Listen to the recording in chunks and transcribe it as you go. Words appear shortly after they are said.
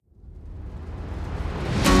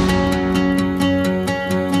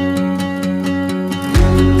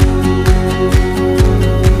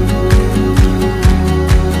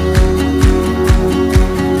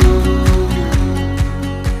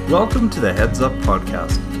Welcome to the Heads Up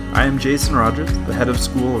podcast. I am Jason Rogers, the head of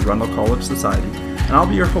school at Rundle College Society, and I'll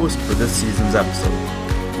be your host for this season's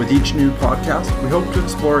episode. With each new podcast, we hope to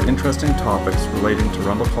explore interesting topics relating to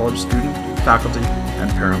Rundle College student, faculty,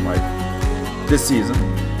 and parent life. This season,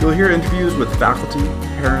 you'll hear interviews with faculty,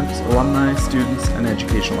 parents, alumni, students, and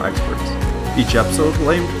educational experts. Each episode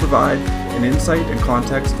will aim to provide an insight and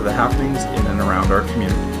context to the happenings in and around our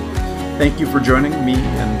community. Thank you for joining me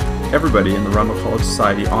and everybody in the Rundle College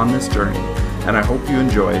Society on this journey, and I hope you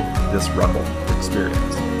enjoy this Rundle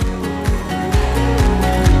experience.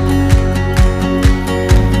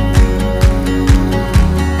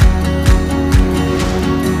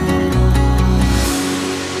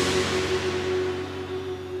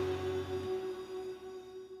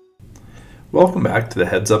 Welcome back to the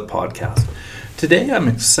Heads Up podcast. Today I'm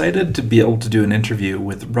excited to be able to do an interview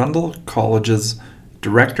with Rundle College's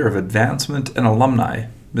Director of Advancement and Alumni,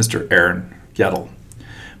 Mr. Goettel.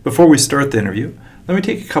 Before we start the interview, let me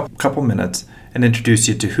take a couple minutes and introduce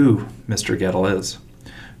you to who Mr. Goettel is.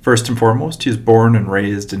 First and foremost, he was born and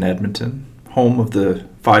raised in Edmonton, home of the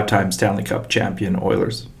 5-time Stanley Cup champion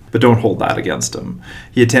Oilers. But don't hold that against him.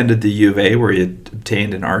 He attended the U of A, where he had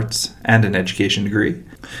obtained an arts and an education degree.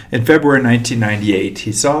 In February 1998,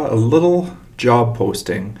 he saw a little job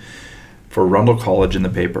posting for Rundle College in the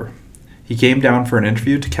paper. He came down for an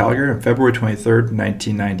interview to Calgary on February 23rd,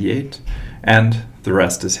 1998, and the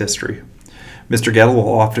rest is history. Mr. Goettel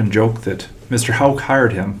will often joke that Mr. Houck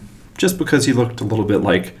hired him just because he looked a little bit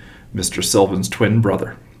like Mr. Sylvan's twin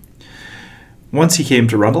brother. Once he came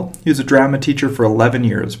to Rundle, he was a drama teacher for 11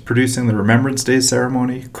 years, producing the Remembrance Day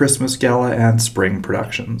ceremony, Christmas gala, and spring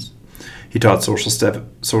productions. He taught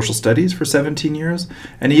social studies for 17 years,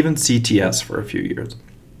 and even CTS for a few years.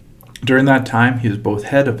 During that time, he was both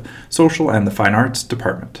head of social and the fine arts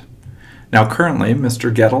department. Now currently,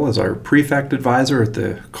 Mr. Goettel is our prefect advisor at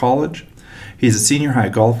the college. He's a senior high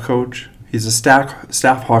golf coach. He's a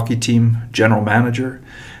staff hockey team general manager.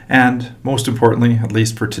 And most importantly, at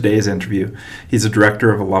least for today's interview, he's a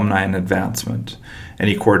director of alumni and advancement. And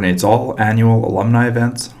he coordinates all annual alumni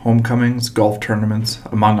events, homecomings, golf tournaments,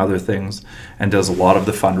 among other things, and does a lot of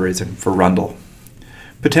the fundraising for Rundle.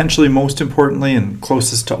 Potentially most importantly and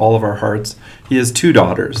closest to all of our hearts, he has 2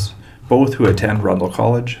 daughters, both who attend Rundle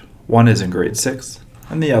College. One is in grade 6,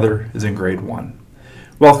 and the other is in grade 1.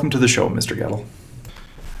 Welcome to the show, Mr. Goettel.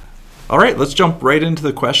 All right, let's jump right into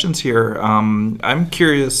the questions here. I'm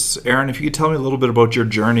curious, Aaron, if you could tell me a little bit about your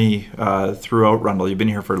journey throughout Rundle. You've been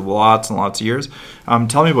here for lots and lots of years.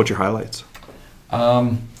 Tell me about your highlights.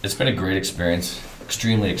 It's been a great experience,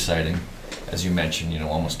 extremely exciting. As you mentioned,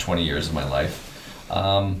 almost 20 years of my life.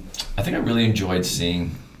 I think I really enjoyed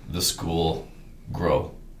seeing the school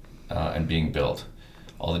grow and being built,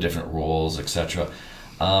 all the different roles, etc.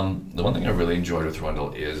 The one thing I really enjoyed with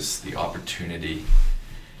Rundle is the opportunity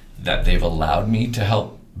that they've allowed me to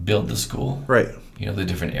help build the school. Right. The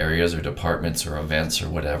different areas or departments or events or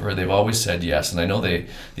whatever. They've always said yes, and I know the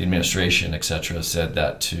administration, etc., said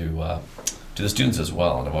that to the students as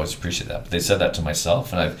well, and I've always appreciated that. But they said that to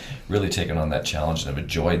myself, and I've really taken on that challenge, and I've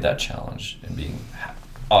enjoyed that challenge and being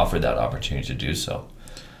offered that opportunity to do so.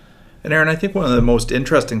 And Aaron, I think one of the most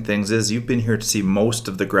interesting things is you've been here to see most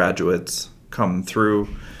of the graduates come through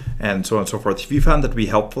and so on and so forth. Have you found that to be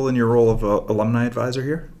helpful in your role of alumni advisor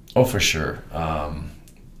here? Oh, for sure.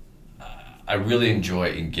 I really enjoy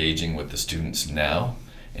engaging with the students now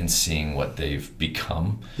and seeing what they've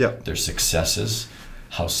become, their successes,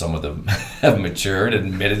 how some of them have matured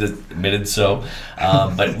and admitted so,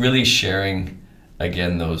 but really sharing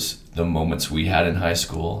again the moments we had in high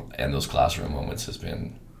school, and those classroom moments has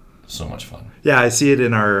been so much fun. Yeah, I see it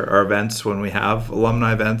in our events when we have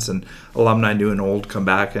alumni events, and alumni new and old come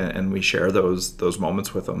back and we share those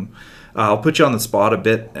moments with them. I'll put you on the spot a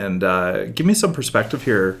bit and give me some perspective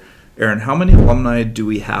here, Aaron. How many alumni do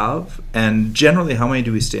we have, and generally how many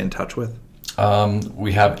do we stay in touch with?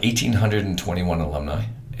 We have 1,821 alumni,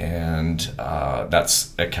 and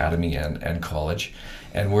that's academy and college.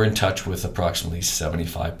 And we're in touch with approximately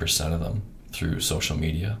 75% of them through social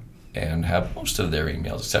media and have most of their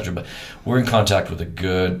emails, etc. But we're in contact with a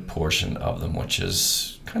good portion of them, which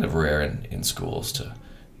is kind of rare in schools to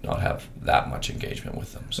not have that much engagement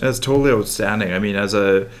with them. So. That's totally outstanding. I mean,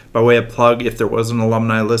 by way of plug, if there was an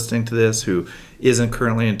alumni listening to this who isn't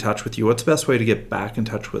currently in touch with you, what's the best way to get back in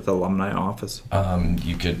touch with the alumni office?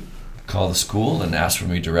 You could call the school and ask for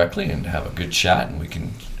me directly and have a good chat, and we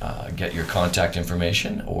can get your contact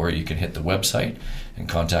information, or you can hit the website and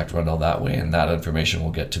contact Rundle that way, and that information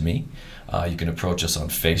will get to me. You can approach us on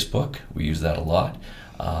Facebook. We use that a lot,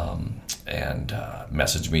 and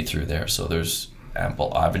message me through there. So there's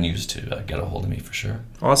ample avenues to get a hold of me for sure.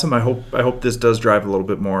 Awesome. I hope this does drive a little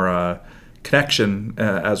bit more connection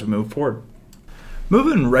as we move forward.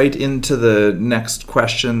 Moving right into the next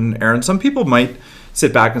question, Aaron, some people might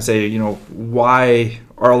sit back and say, why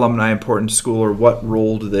are alumni important to school, or what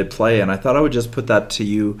role do they play? And I thought I would just put that to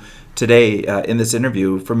you today in this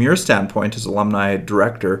interview. From your standpoint as alumni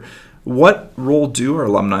director, what role do our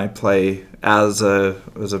alumni play as a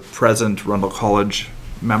present Rundle College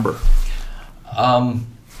member?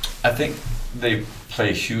 I think they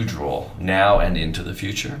play a huge role now and into the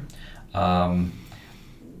future. They're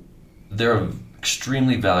an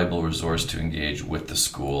extremely valuable resource to engage with the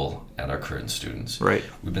school and our current students. Right.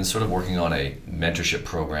 We've been sort of working on a mentorship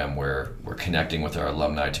program where we're connecting with our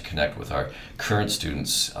alumni to connect with our current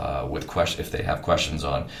students with if they have questions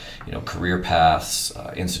on, career paths,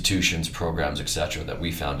 institutions, programs, etc., that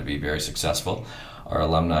we found to be very successful. Our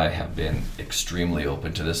alumni have been extremely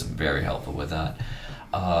open to this and very helpful with that.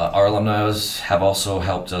 Our alumni have also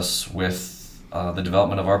helped us with the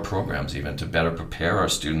development of our programs, even to better prepare our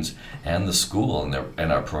students and the school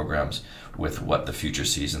and our programs with what the future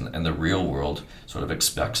sees and the real world sort of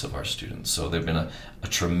expects of our students. So they've been a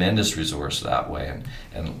tremendous resource that way.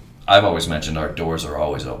 And I've always mentioned our doors are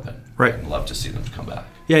always open. Right. I'd love to see them come back.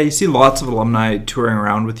 Yeah, you see lots of alumni touring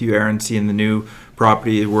around with you, Aaron, seeing the new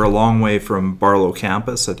property. We're a long way from Barlow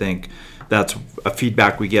campus. I think that's a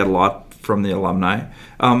feedback we get a lot from the alumni.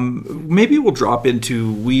 Maybe we'll drop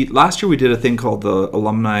into, last year we did a thing called the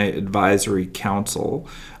Alumni Advisory Council.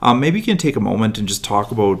 Maybe you can take a moment and just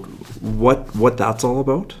talk about what that's all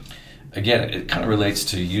about. Again, it kind of relates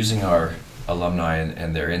to using our alumni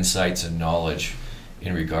and their insights and knowledge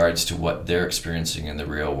in regards to what they're experiencing in the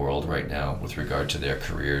real world right now with regard to their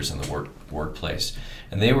careers and the workplace.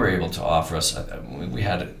 And they were able to offer us, we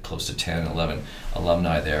had close to 10, 11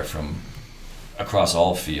 alumni there from across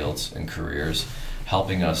all fields and careers,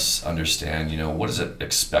 helping us understand, what is it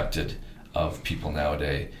expected of people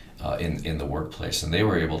nowadays in the workplace. And they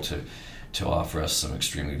were able to offer us some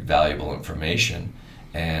extremely valuable information.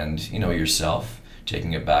 And, yourself,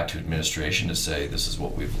 taking it back to administration to say, this is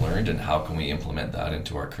what we've learned and how can we implement that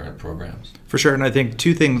into our current programs. For sure. And I think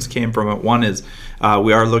two things came from it. One is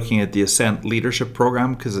we are looking at the Ascent Leadership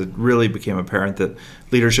Program, because it really became apparent that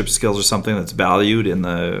leadership skills are something that's valued in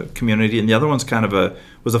the community. And the other one's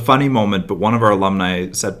was a funny moment, but one of our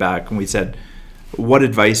alumni sat back and we said, what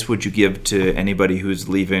advice would you give to anybody who's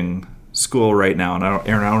leaving school right now? And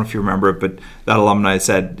Aaron, I don't know if you remember it, but that alumni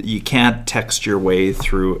said, you can't text your way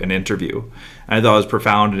through an interview. And I thought it was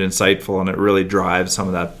profound and insightful, and it really drives some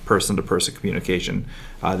of that person-to-person communication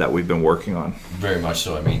that we've been working on. Very much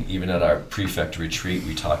so. I mean, even at our prefect retreat,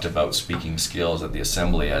 we talked about speaking skills at the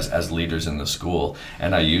assembly as leaders in the school,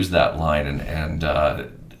 and I used that line, and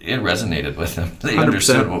it resonated with them. They 100%.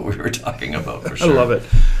 Understood what we were talking about, for sure. I love it.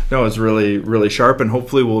 No, it's really, really sharp, and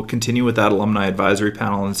hopefully we'll continue with that alumni advisory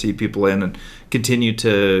panel and see people in and continue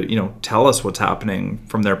to, tell us what's happening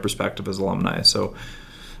from their perspective as alumni. So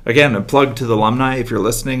again, a plug to the alumni. If you're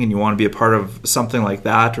listening and you want to be a part of something like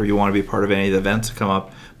that, or you want to be a part of any of the events that come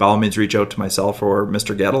up, by all means reach out to myself or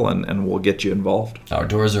Mr. Goettel, and we'll get you involved. Our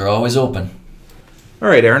doors are always open. All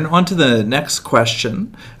right, Aaron, on to the next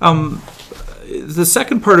question. The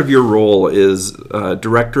second part of your role is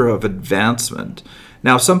Director of Advancement.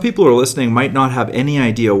 Now, some people who are listening might not have any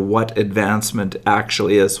idea what advancement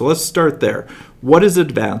actually is. So let's start there. What is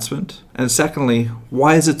advancement? And secondly,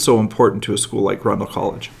 why is it so important to a school like Rundle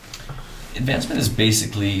College? Advancement is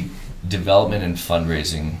basically development and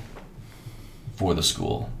fundraising for the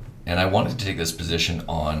school. And I wanted to take this position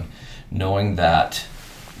on knowing that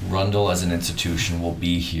Rundle as an institution will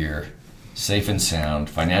be here safe and sound,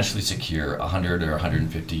 financially secure 100 or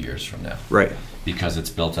 150 years from now. Right. Because it's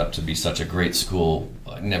built up to be such a great school.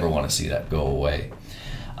 I never want to see that go away.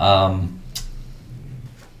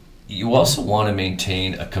 You also want to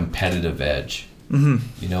maintain a competitive edge.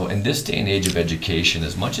 Mm-hmm. In this day and age of education,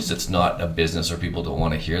 as much as it's not a business or people don't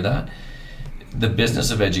want to hear that, the business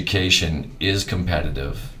of education is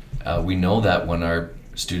competitive. We know that when our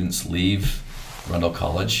students leave Rundle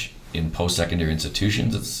College, in post-secondary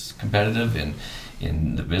institutions, it's competitive.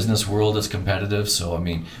 In the business world, it's competitive. So,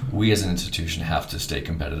 we as an institution have to stay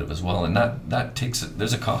competitive as well. And that takes,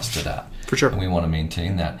 there's a cost to that. For sure. And we want to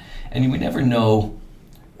maintain that. And we never know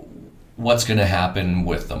what's going to happen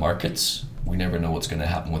with the markets. We never know what's going to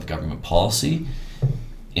happen with government policy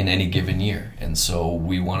in any given year. And so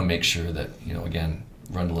we want to make sure that, again,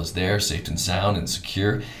 Rundle is there, safe and sound and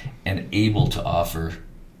secure, and able to offer,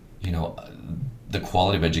 the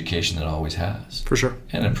quality of education that it always has. For sure.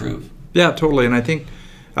 And improve. Yeah, totally. And I think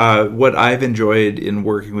what I've enjoyed in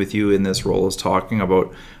working with you in this role is talking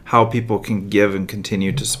about how people can give and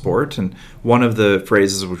continue to support. And one of the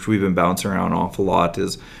phrases which we've been bouncing around an awful lot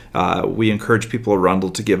is we encourage people at Rundle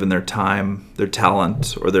to give in their time, their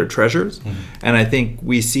talent, or their treasures. Mm-hmm. And I think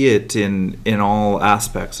we see it in all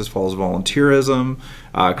aspects as far as volunteerism,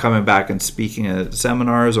 coming back and speaking at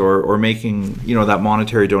seminars, or making that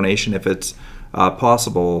monetary donation if it's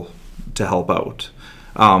possible to help out.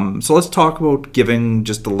 So let's talk about giving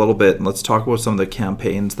just a little bit, and let's talk about some of the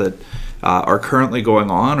campaigns that are currently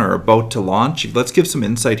going on or about to launch. Let's give some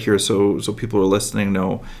insight here so people who are listening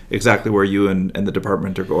know exactly where you and the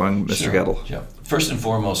department are going, Mr. Goettel. Yeah. First and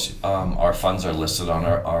foremost, our funds are listed on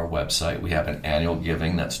our website. We have an annual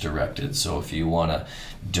giving that's directed. So if you want to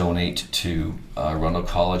donate to Rundle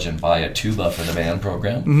College and buy a tuba for the band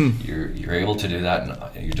program, mm-hmm. you're able to do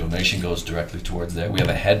that, and your donation goes directly towards there. We have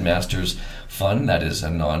a headmaster's fund that is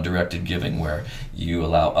a non-directed giving, where you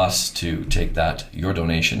allow us to take your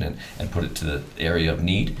donation and put it to the area of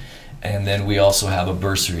need. And then we also have a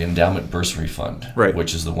endowment bursary fund, right,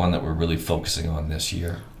 which is the one that we're really focusing on this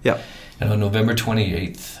year. Yeah. And on November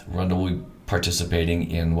 28th, Rundle will be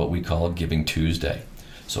participating in what we call Giving Tuesday.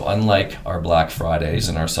 So unlike our Black Fridays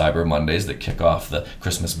and our Cyber Mondays that kick off the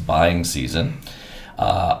Christmas buying season,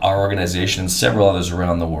 our organization and several others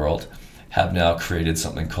around the world have now created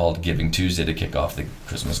something called Giving Tuesday to kick off the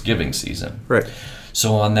Christmas giving season. Right.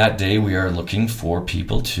 So on that day, we are looking for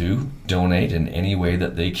people to donate in any way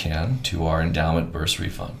that they can to our endowment bursary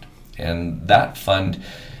fund. And that fund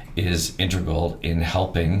is integral in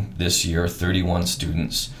helping this year 31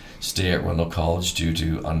 students stay at Rundle College due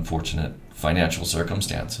to unfortunate financial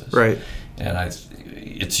circumstances. Right. And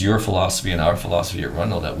it's your philosophy and our philosophy at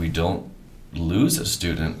Rundle that we don't lose a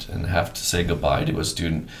student and have to say goodbye to a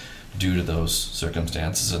student due to those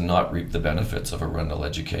circumstances and not reap the benefits of a Rundle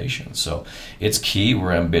education. So it's key.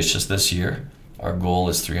 We're ambitious this year. Our goal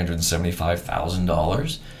is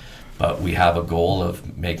 $375,000, but we have a goal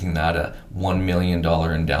of making that a $1 million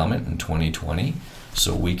endowment in 2020,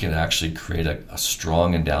 so we can actually create a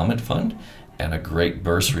strong endowment fund and a great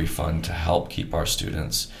bursary fund to help keep our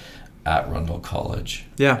students at Rundle College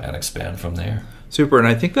and expand from there. Super. And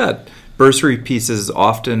I think that bursary piece is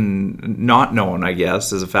often not known, I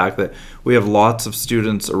guess, is the fact that we have lots of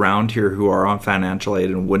students around here who are on financial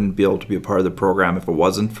aid and wouldn't be able to be a part of the program if it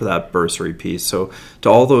wasn't for that bursary piece. So to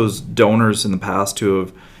all those donors in the past who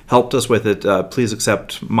have helped us with it, please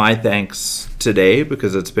accept my thanks today,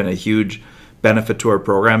 because it's been a huge benefit to our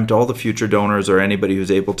program. To all the future donors or anybody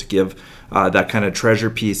who's able to give that kind of treasure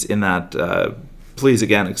piece in that, please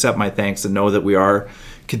again accept my thanks and know that we are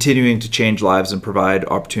continuing to change lives and provide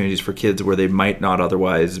opportunities for kids where they might not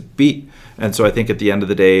otherwise be. And so I think at the end of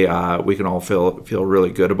the day, we can all feel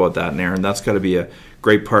really good about that. And Aaron, that's got to be a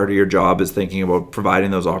great part of your job, is thinking about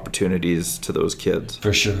providing those opportunities to those kids.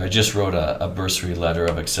 For sure. I just wrote a bursary letter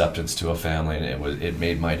of acceptance to a family, and it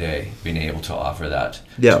made my day being able to offer that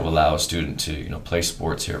to allow a student to play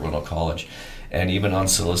sports here at Rundle College. And even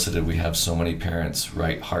unsolicited, we have so many parents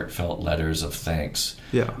write heartfelt letters of thanks,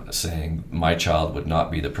 saying, my child would not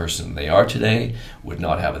be the person they are today, would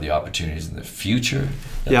not have the opportunities in the future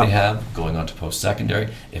that they have going on to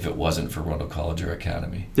post-secondary if it wasn't for Rundle College or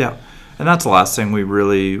Academy. Yeah, and that's the last thing we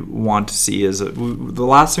really want to see is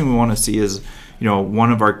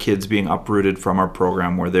one of our kids being uprooted from our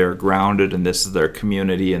program where they're grounded and this is their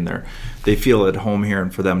community and they feel at home here,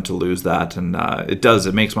 and for them to lose that. And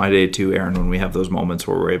it makes my day too, Aaron, when we have those moments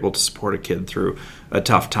where we're able to support a kid through a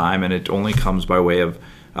tough time, and it only comes by way of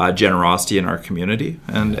generosity in our community.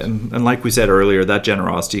 And like we said earlier, that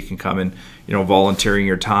generosity can come in, volunteering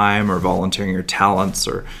your time or volunteering your talents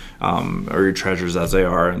or your treasures as they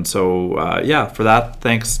are. And so, for that,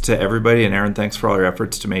 thanks to everybody. And Aaron, thanks for all your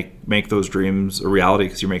efforts to make those dreams a reality,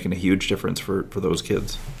 because you're making a huge difference for those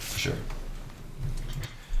kids. For sure.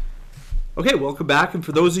 Okay, welcome back. And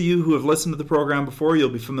for those of you who have listened to the program before, you'll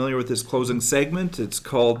be familiar with this closing segment. It's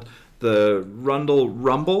called the Rundle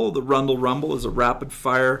Rumble. The Rundle Rumble is a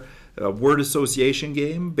rapid-fire word association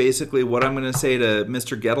game. Basically, what I'm going to say to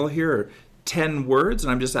Mr. Goettel here are 10 words,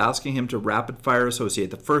 and I'm just asking him to rapid-fire associate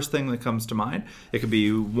the first thing that comes to mind. It could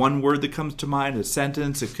be one word that comes to mind, a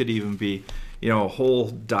sentence. It could even be, a whole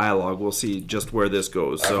dialogue. We'll see just where this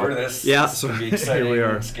goes. I've heard of this. Yeah, this so be exciting, here we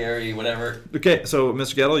are. Scary, whatever. Okay, so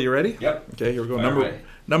Mr. Goettel, you ready? Yep. Okay, here we go.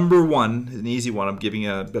 Number one, an easy one. I'm giving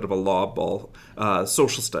you a bit of a lob ball.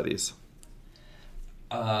 Social studies.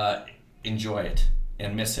 Enjoy it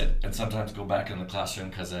and miss it, and sometimes go back in the classroom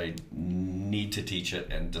because I need to teach it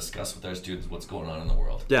and discuss with our students what's going on in the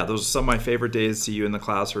world. Yeah, those are some of my favorite days, see you in the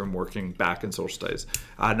classroom working back in social studies.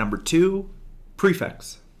 Number two,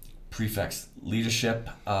 prefects. prefects leadership.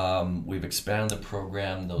 We've expanded the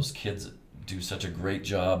program. Those kids do such a great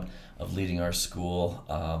job of leading our school,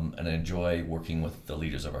 and I enjoy working with the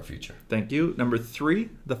leaders of our future. Thank you. Number 3,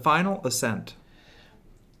 the Final Ascent.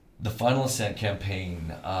 The Final Ascent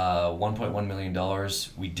campaign, $1.1 million.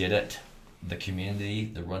 We did it. The community,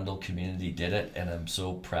 the Rundle community did it, and I'm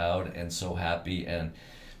so proud and so happy, and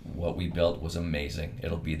what we built was amazing.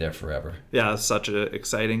 It'll be there forever. Yeah, such an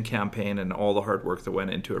exciting campaign, and all the hard work that went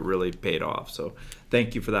into it really paid off. So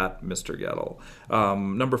thank you for that, Mr. Goettel.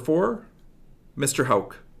 Number 4, Mr.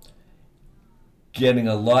 Hauk. Getting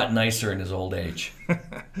a lot nicer in his old age.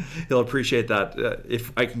 He'll appreciate that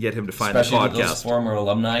if I can get him to find Especially the with podcast. those former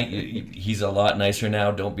alumni, he's a lot nicer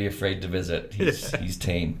now. Don't be afraid to visit. He's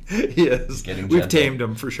tame. He is. He's getting We've gentle. tamed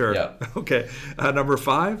him for sure. Yeah. Okay. Number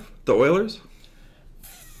 5, the Oilers.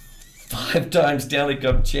 5-time Stanley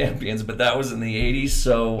Cup champions, but that was in the 80s,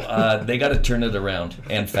 so they got to turn it around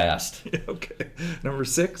and fast. Okay. Number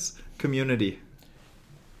 6, community.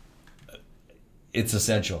 It's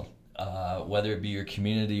essential. Whether it be your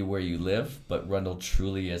community where you live, but Rundle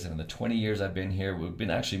truly is. And in the 20 years I've been here, we've been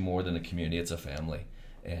actually more than a community, it's a family.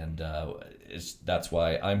 And that's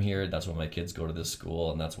why I'm here, that's why my kids go to this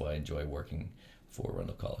school, and that's why I enjoy working for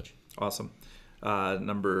Rundle College. Awesome.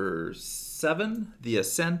 Number 7, the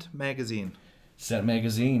Ascent magazine. Ascent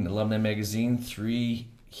magazine, Alumni magazine, 3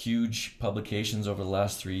 huge publications over the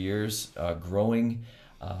last 3 years, growing.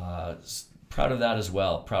 Proud of that as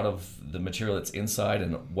well. Proud of the material that's inside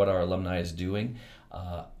and what our alumni is doing.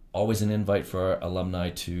 Always an invite for our alumni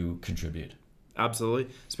to contribute.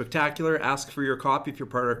 Absolutely. Spectacular. Ask for your copy if you're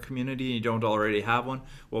part of our community and you don't already have one.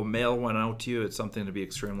 We'll mail one out to you. It's something to be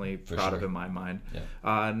extremely proud of in my mind.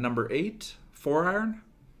 Yeah. Number 8, 4-iron.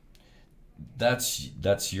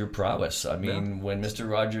 That's your prowess. I mean, when Mr.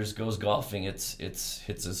 Rogers goes golfing, it's hits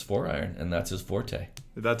his 4-iron, and that's his forte.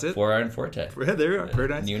 That's it? 4-iron forte. There you are. Very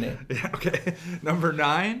nice. New name. Yeah, okay. Number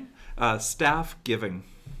 9, staff giving.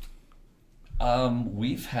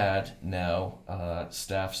 We've had now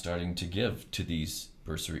staff starting to give to these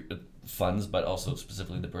bursary funds, but also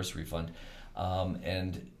specifically the bursary fund.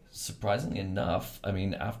 And surprisingly enough, I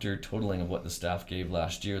mean, after totaling of what the staff gave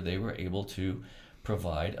last year, they were able to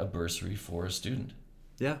provide a bursary for a student.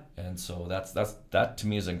 Yeah. And so that to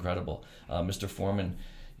me is incredible. Mr. Foreman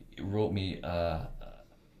wrote me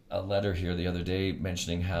a letter here the other day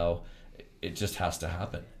mentioning how it just has to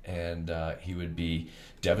happen, and he would be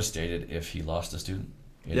devastated if he lost a student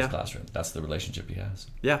in his classroom. That's the relationship he has.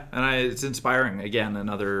 Yeah, and it's inspiring. Again,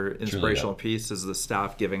 another inspirational piece is the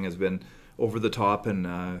staff giving has been over the top,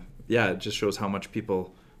 and it just shows how much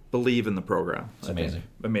people believe in the program. It's amazing.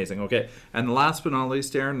 Amazing. Okay, and last but not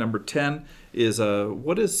least, Aaron, number 10 is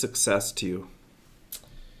what is success to you?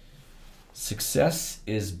 Success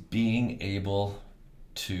is being able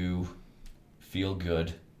to feel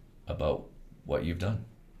good about what you've done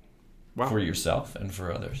for yourself and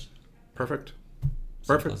for others. Perfect.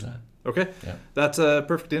 Simple as that. Okay. Yeah. That's a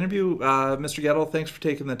perfect interview. Mr. Goettel, thanks for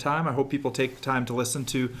taking the time. I hope people take the time to listen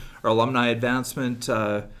to our alumni advancement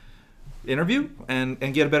interview and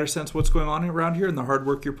get a better sense of what's going on around here and the hard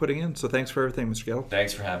work you're putting in. So thanks for everything, Mr. Goettel.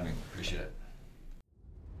 Thanks for having me. Appreciate it.